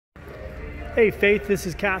Hey Faith, this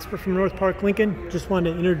is Casper from North Park Lincoln. Just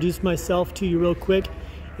wanted to introduce myself to you real quick.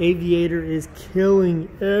 Aviator is killing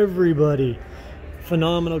everybody.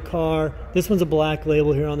 Phenomenal car. This one's a black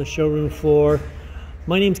label here on the showroom floor.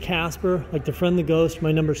 My name's Casper, like the friend the ghost.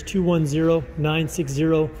 My number's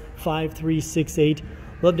 210-960-5368.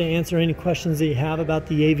 Love to answer any questions that you have about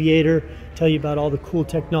the Aviator, tell you about all the cool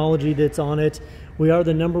technology that's on it. We are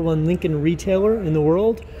the #1 Lincoln retailer in the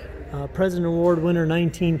world. President Award winner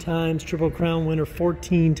 19 times, Triple Crown winner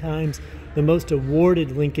 14 times, the most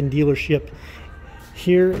awarded Lincoln dealership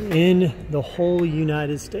here in the whole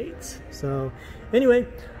United States. So anyway,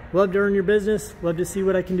 love to earn your business, love to see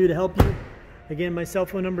what I can do to help you. Again, my cell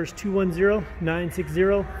phone number is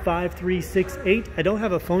 210-960-5368. I don't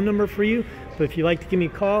have a phone number for you, but if you'd like to give me a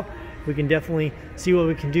call, we can definitely see what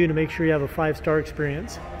we can do to make sure you have a 5-star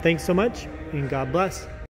experience. Thanks so much, and God bless.